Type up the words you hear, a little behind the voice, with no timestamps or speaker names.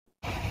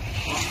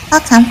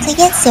Welcome to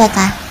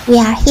YannYOga.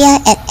 We are here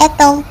at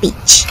Atoll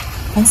Beach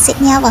in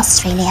Sydney,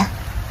 Australia.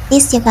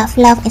 This yoga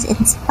flow is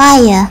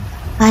inspired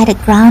by the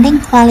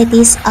grounding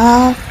qualities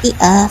of the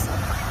earth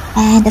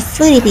and the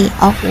fluidity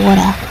of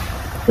water.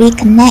 We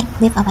connect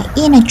with our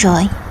inner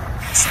joy,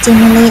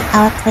 stimulate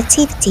our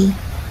creativity,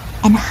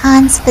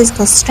 enhance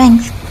physical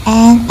strength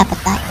and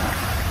appetite.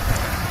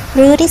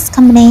 Through these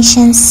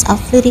combinations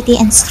of fluidity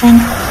and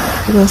strength,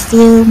 you will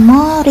feel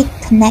more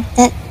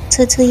reconnected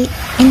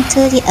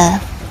into the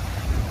earth,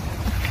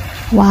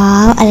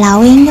 while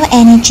allowing your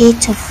energy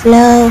to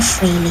flow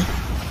freely.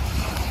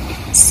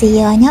 See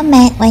you on your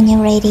mat when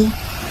you're ready.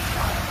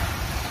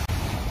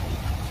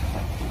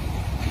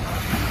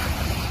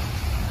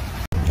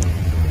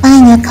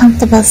 Find your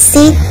comfortable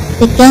seat.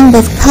 Begin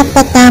with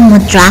Kapata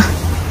Mudra.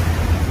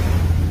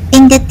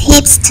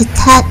 Fingertips to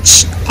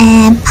touch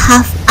and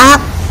puff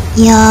up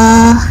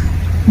your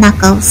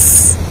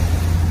knuckles.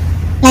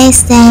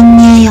 Place them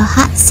near your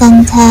heart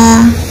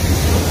center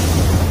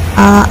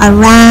or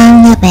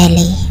around your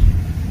belly.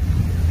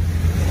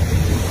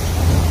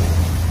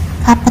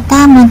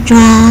 Kapata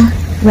Mudra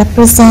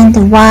represents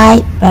the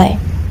white bird,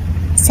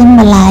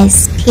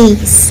 symbolize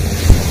peace,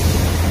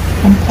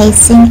 when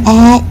placing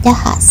at the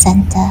heart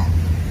center.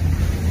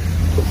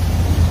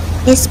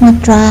 This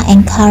mudra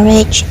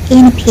encourages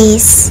inner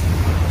peace,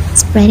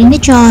 spreading the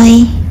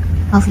joy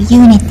of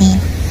unity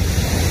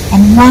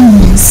and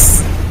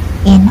oneness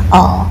in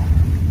all.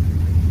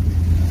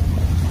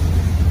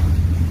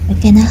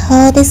 We're gonna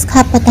hold this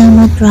Kapata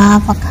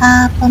Mudra for a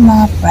couple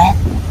more breaths.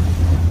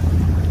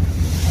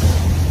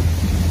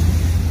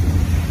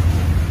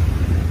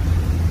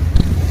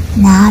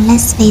 Now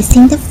let's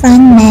facing the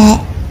front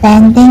mat,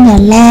 bending your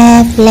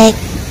left leg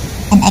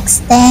and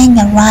extend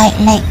your right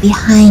leg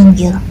behind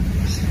you.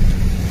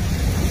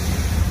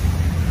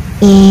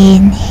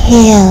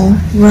 Inhale,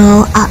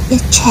 roll up your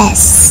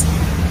chest.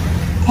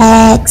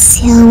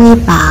 Exhale, we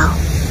bow.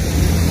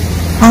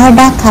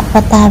 Ardha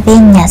Kapata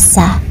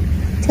Vinyasa.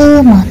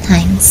 2 more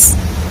times.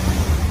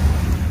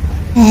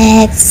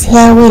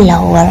 Exhale, we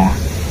lower.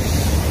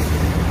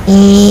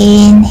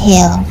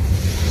 Inhale,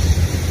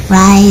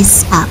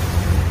 rise up.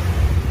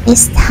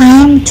 This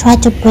time, try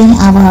to bring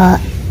our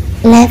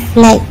left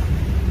leg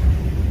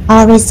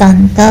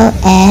horizontal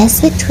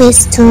as we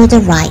twist to the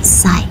right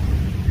side.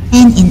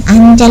 And in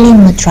Anjali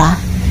Mudra,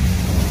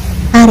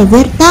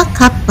 Parivirta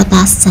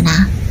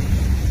Kapotasana.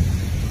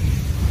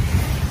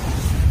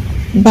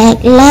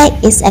 Back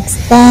leg is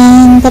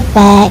extend the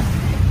back,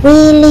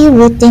 really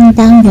rooting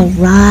down your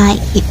right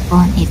hip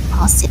bone if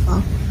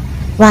possible.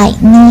 Right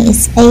knee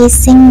is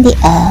facing the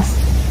earth.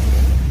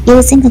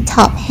 Using the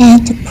top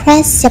hand to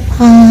press your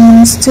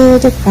palms to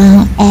the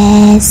ground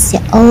as you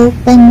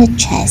open the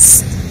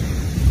chest.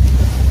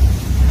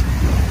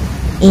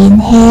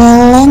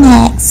 Inhale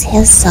and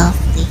exhale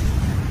softly.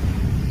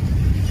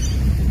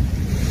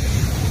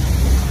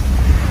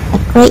 A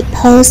great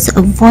pose to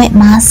avoid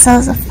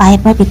muscles or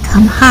fiber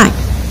become hard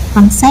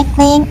from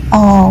cycling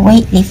or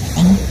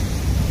weightlifting.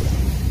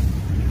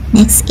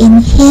 Next,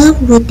 inhale,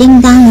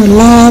 rooting down your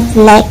left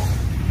leg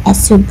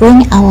as we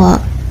bring our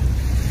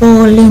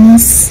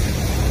forelimbs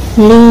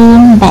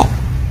lean back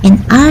in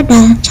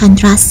Ardha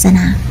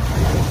Chandrasana.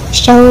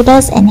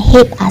 Shoulders and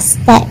hips are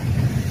stacked.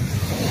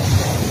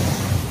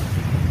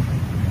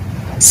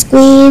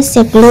 Squeeze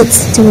your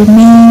glutes to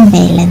remain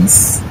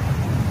balanced.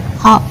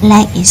 Top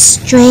leg is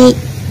straight,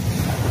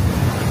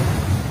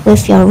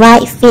 with your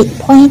right foot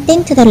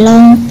pointing to the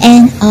long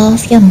end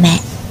of your mat.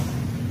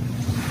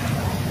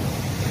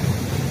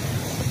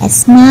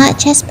 As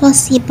much as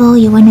possible,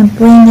 you want to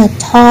bring your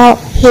top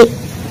hip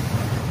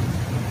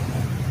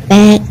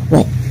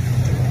backward.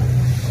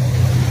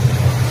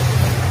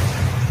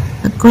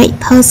 A great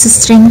pose to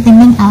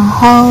strengthening our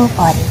whole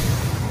body.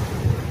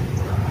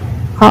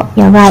 Prop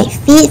your right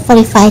feet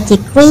 45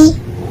 degrees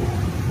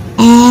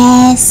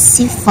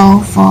as you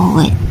fall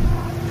forward.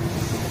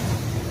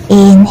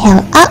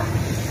 Inhale up,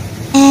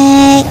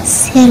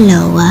 exhale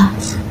lower.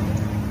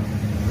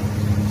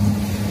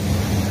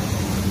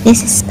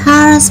 This is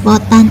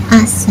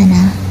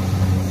Parasvatanasana.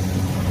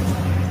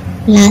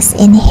 Last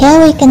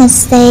inhale, we're gonna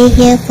stay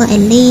here for at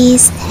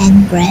least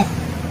 10 breaths.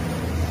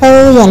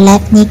 Hold your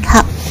left knee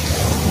cup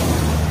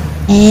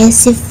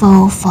as you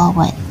fall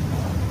forward.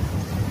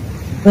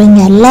 Bring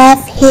your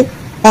left hip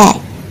back,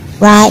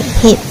 right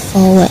hip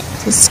forward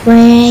to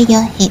square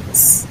your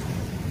hips.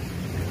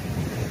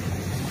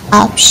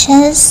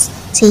 Options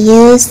to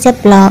use your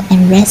block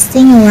and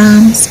resting your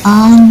arms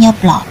on your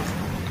block.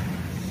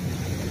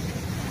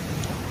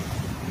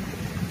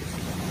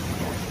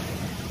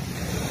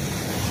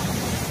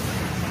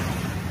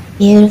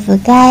 Beautiful,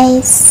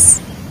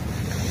 guys.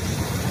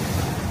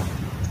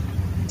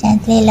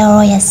 Gently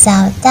lower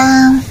yourself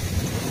down.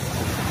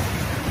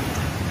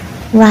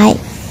 Right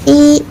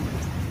feet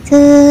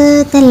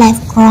to the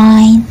left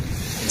groin.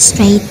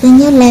 Straighten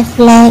your left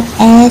leg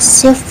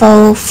as you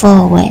fall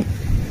forward.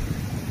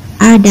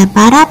 Ardha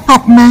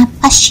Padma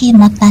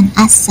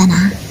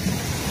Paschimottanasana.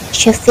 You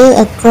should feel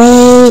a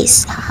great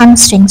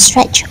hamstring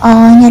stretch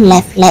on your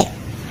left leg.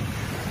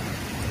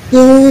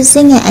 Use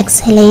Using your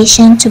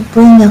exhalation to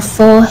bring your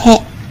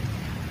forehead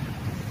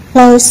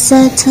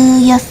closer to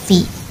your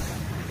feet.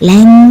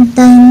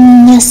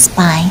 Lengthen your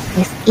spine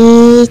with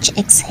each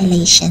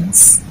exhalation.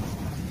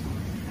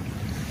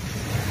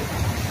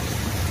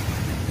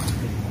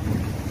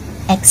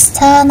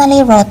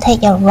 Externally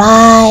rotate your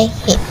right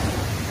hip.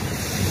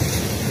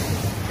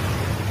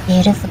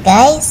 Beautiful,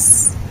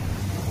 guys.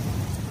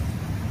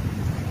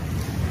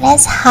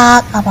 Let's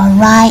hug our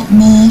right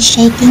knee,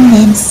 shaking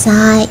them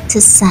side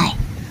to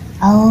side.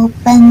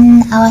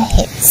 Open our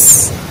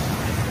hips,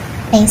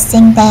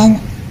 placing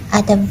them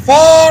at the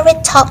very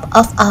top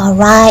of our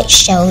right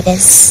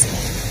shoulders.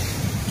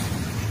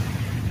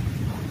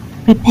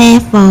 Prepare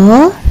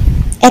for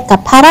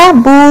Ekapara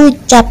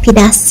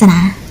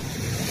Bujapidasana.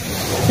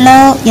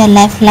 Float your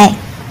left leg,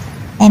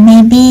 and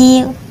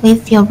maybe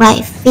with your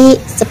right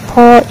feet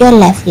support your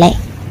left leg,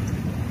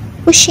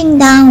 pushing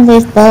down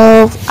with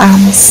both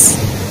arms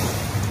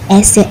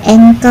as you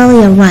ankle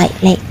your right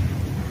leg.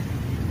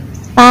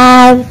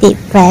 5 deep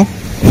breaths.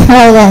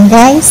 Well done,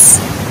 guys.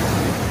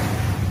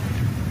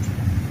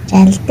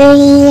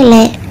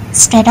 Gently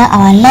straighten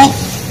our leg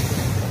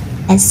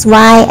as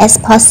wide as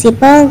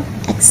possible.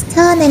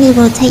 Externally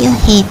rotate your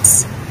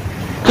hips.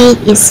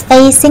 Feet is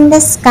facing the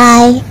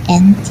sky,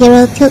 and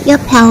tilt your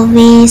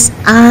pelvis,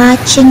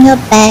 arching your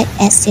back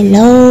as you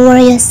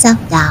lower yourself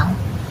down.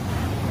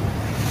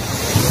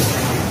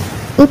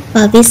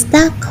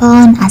 Upavista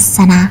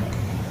Konasana.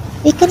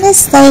 We're gonna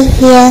stay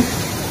here.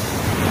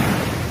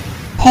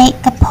 Take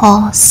a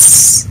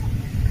pause.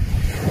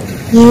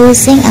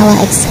 Using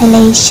our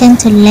exhalation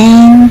to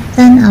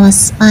lengthen our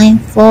spine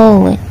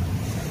forward.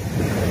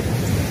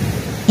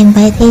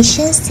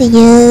 Invitations to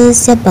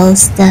use your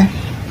bolster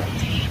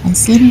and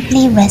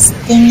simply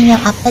resting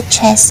your upper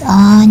chest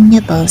on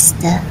your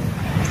bolster.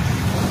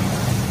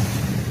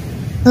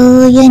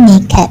 Pull your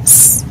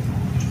kneecaps.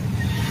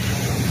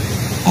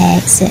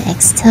 Exhale,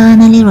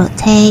 externally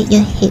rotate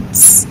your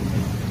hips.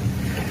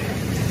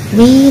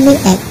 Really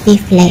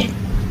active leg.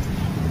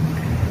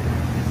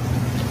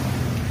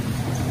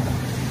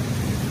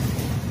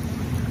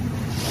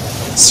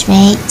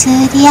 Straight to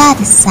the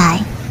other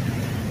side.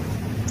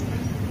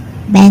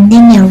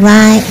 Bending your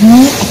right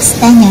knee,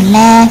 extend your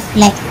left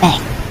leg back.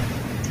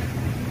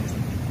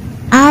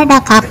 Ardha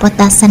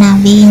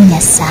Kapotasana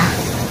Vinyasa.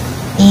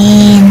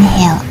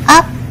 Inhale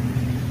up.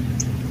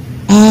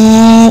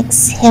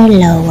 Exhale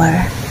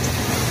lower.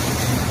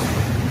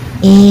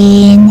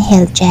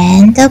 Inhale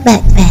gentle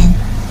back bend.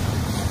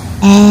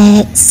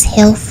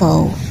 Exhale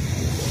fold.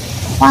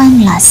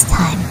 One last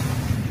time.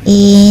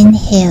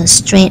 Inhale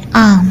straight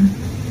arm.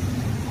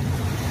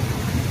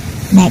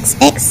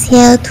 Next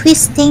exhale,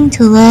 twisting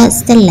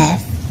towards the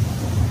left.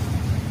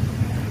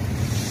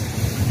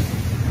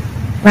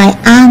 Right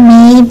arm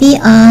may be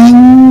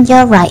on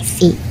your right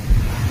feet,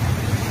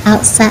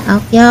 outside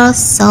of your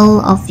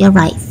sole of your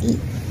right feet.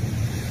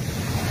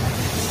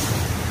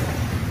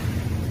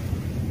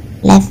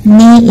 Left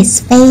knee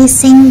is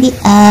facing the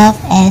earth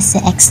as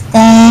you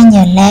extend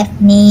your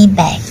left knee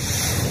back.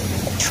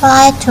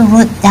 Try to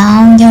root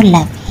down your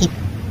left hip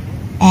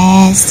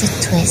as you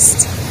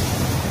twist.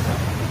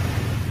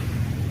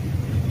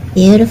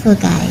 Beautiful,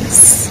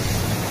 guys.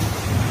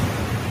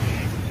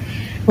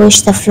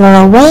 Push the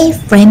floor away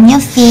from your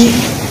feet,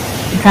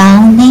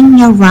 grounding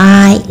your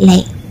right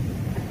leg.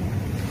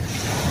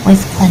 With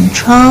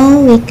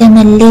control, we're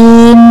gonna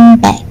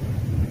lean back,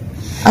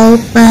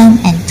 open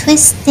and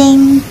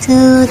twisting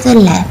to the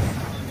left.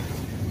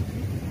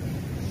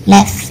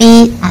 Left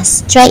feet are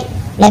straight,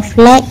 left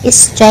leg is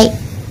straight,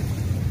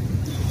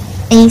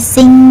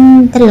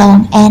 facing the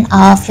long end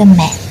of your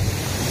mat.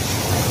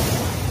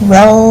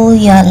 Roll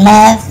your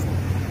left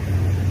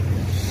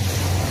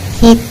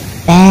hip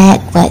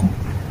backward.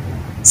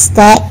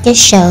 Stack your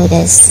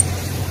shoulders.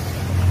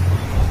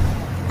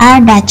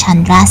 Ardha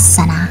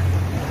Chandrasana.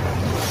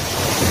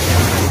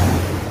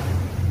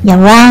 Your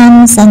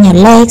arms and your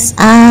legs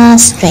are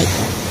straight.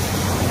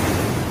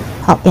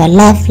 Pop your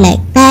left leg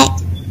back,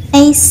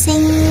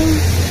 facing,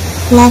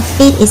 left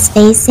feet is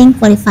facing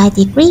 45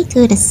 degrees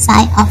to the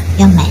side of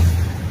your mat.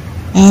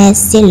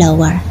 As you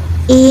lower,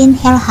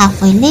 inhale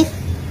halfway lift,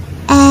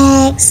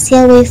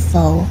 exhale we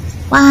fold.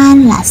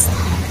 One last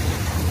time.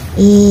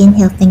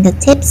 Inhale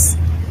fingertips,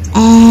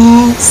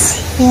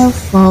 exhale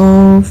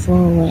fold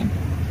forward.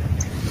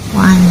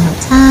 One more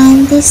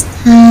time. This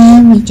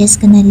time we're just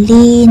gonna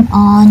lean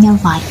on your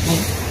right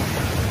leg.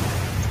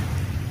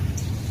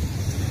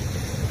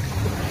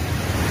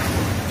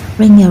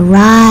 Bring your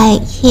right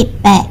hip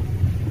back,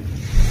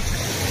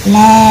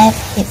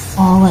 left hip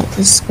forward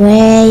to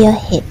square your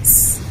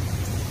hips.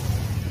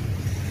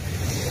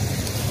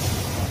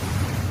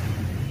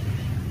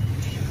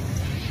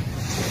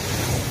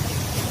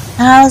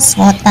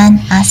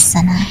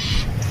 Asana.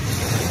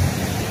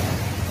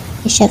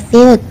 You should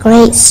feel a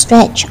great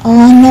stretch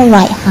on your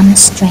right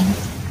hamstring.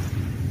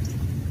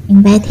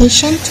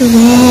 Invitation to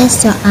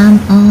rest your arm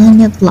on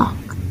your block.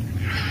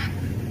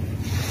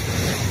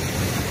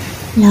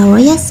 Lower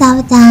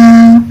yourself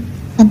down.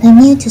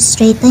 Continue to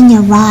straighten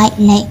your right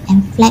leg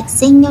and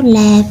flexing your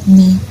left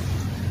knee.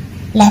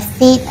 Left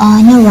feet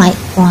on your right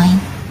groin.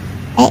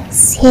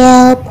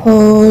 Exhale,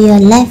 pull your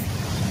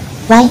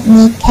right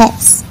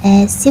kneecaps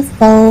as you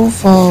fold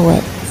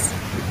forwards.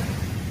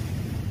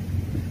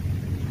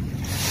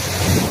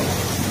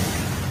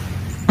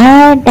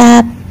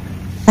 Ardha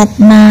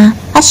Padma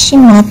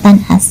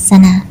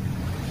Paschimottanasana.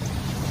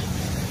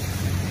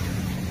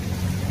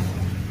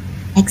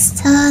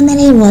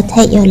 Externally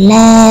rotate your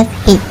left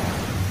hip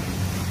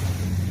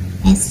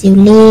as you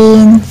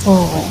lean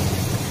forward.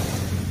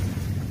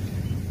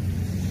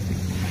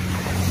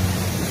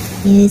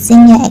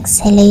 Using your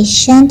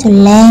exhalation to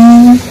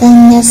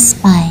lengthen your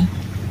spine.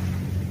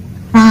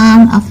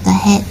 Crown of the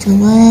head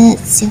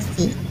towards your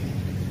feet.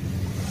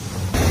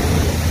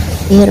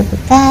 Beautiful,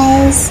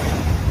 guys.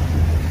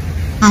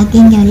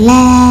 Hugging your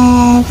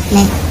left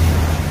leg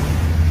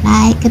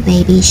like a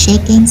baby,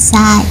 shaking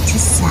side to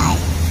side.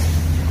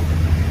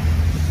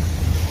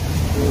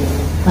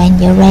 When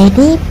you're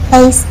ready,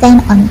 place them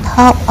on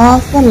top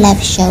of your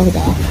left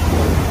shoulder.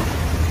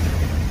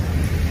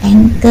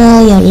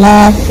 Angle your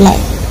left leg.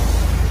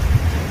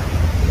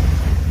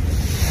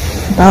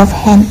 Both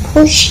hands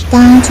push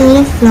down to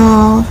the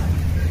floor.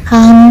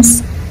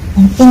 Palms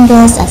and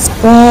fingers are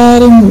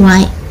spreading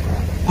wide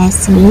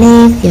as you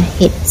lift your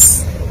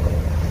hips.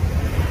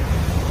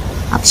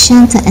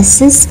 Option to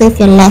assist with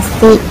your left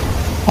foot,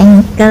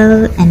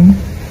 ankle, and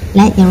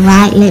let your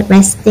right leg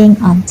resting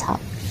on top.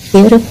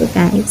 Beautiful,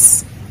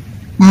 guys.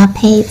 Now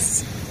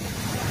pace,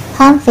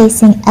 palm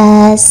facing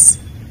us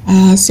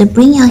as you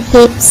bring your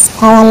hips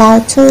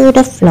parallel to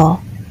the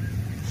floor.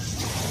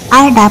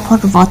 Ardha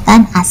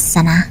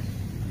Padma.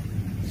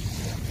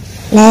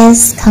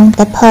 Let's count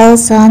the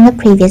pose on the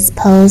previous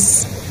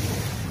pose.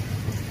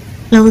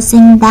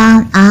 Closing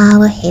down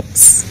our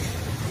hips.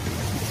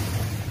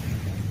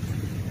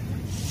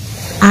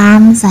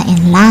 Arms are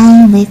in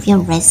line with your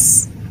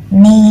wrists.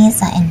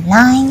 Knees are in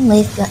line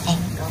with your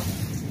ankle.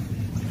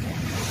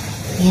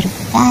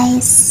 Beautiful,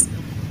 guys.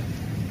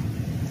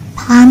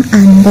 Palm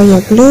under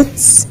your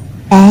glutes.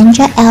 Bend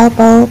your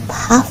elbow,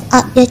 puff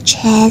up your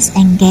chest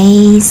and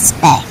gaze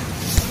back.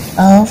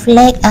 Both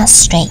legs are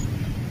straight.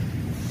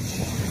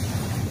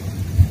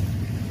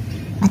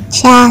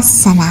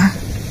 Machasana.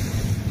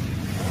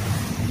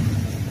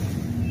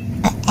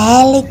 An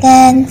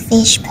elegant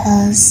fish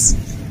pose.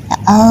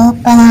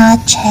 Open our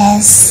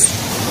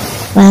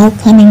chest,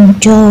 welcoming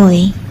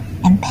joy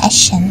and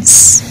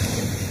passions.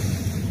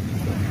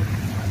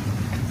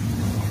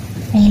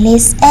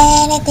 Release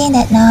anything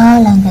that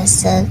no longer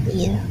serves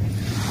you.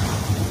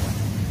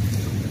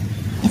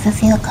 If you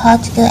feel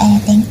called to do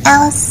anything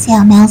else,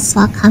 you're most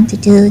welcome to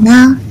do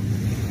now.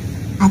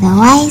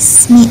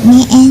 Otherwise, meet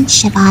me in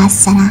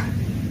Shavasana.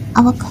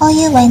 I will call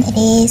you when it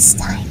is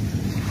time.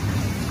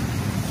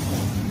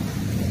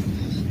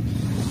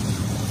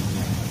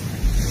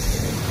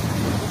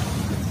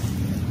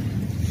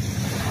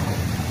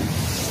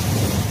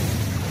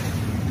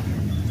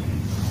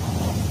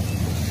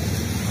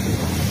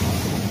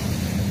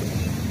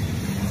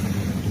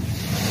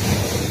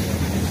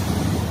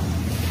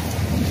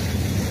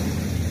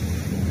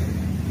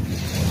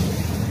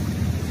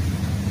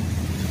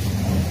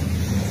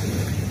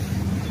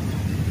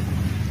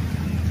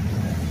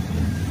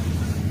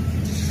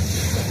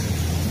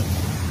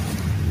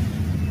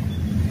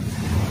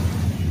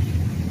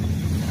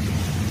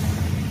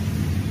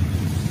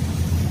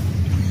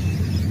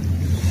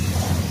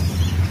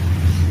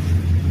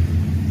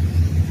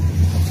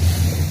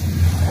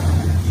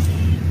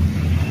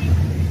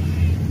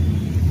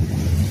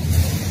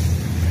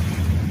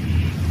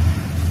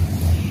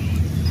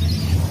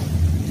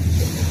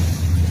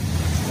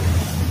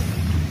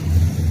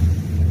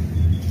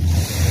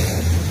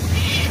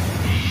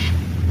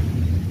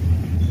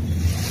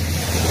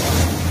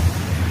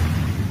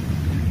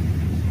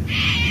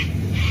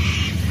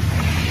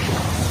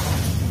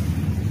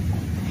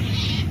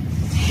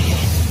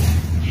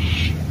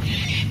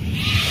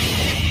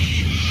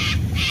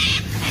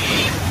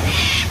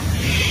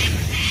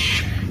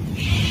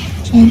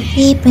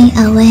 Gently bring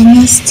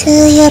awareness to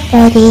your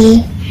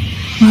body,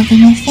 moving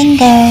your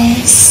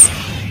fingers,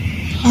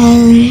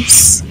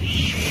 toes.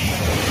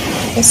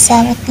 Give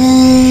yourself a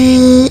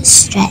good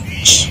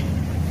stretch.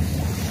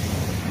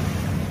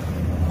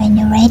 When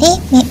you're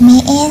ready, meet me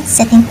in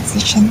sitting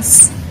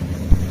positions.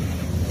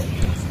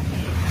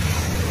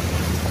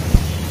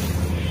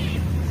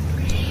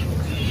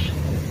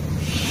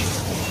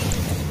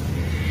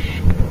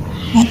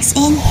 Next,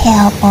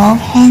 inhale, both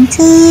hands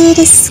to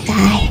the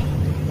sky.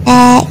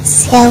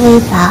 Exhale, we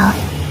bow.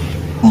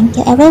 Thank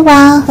you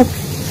everyone who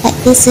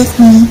practiced with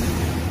me.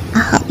 I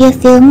hope you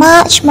feel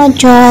much more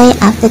joy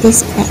after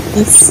this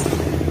practice.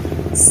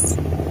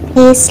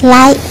 Please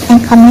like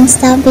and comment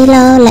down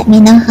below. Let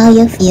me know how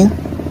you feel.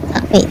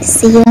 Can't wait to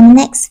see you in the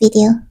next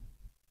video.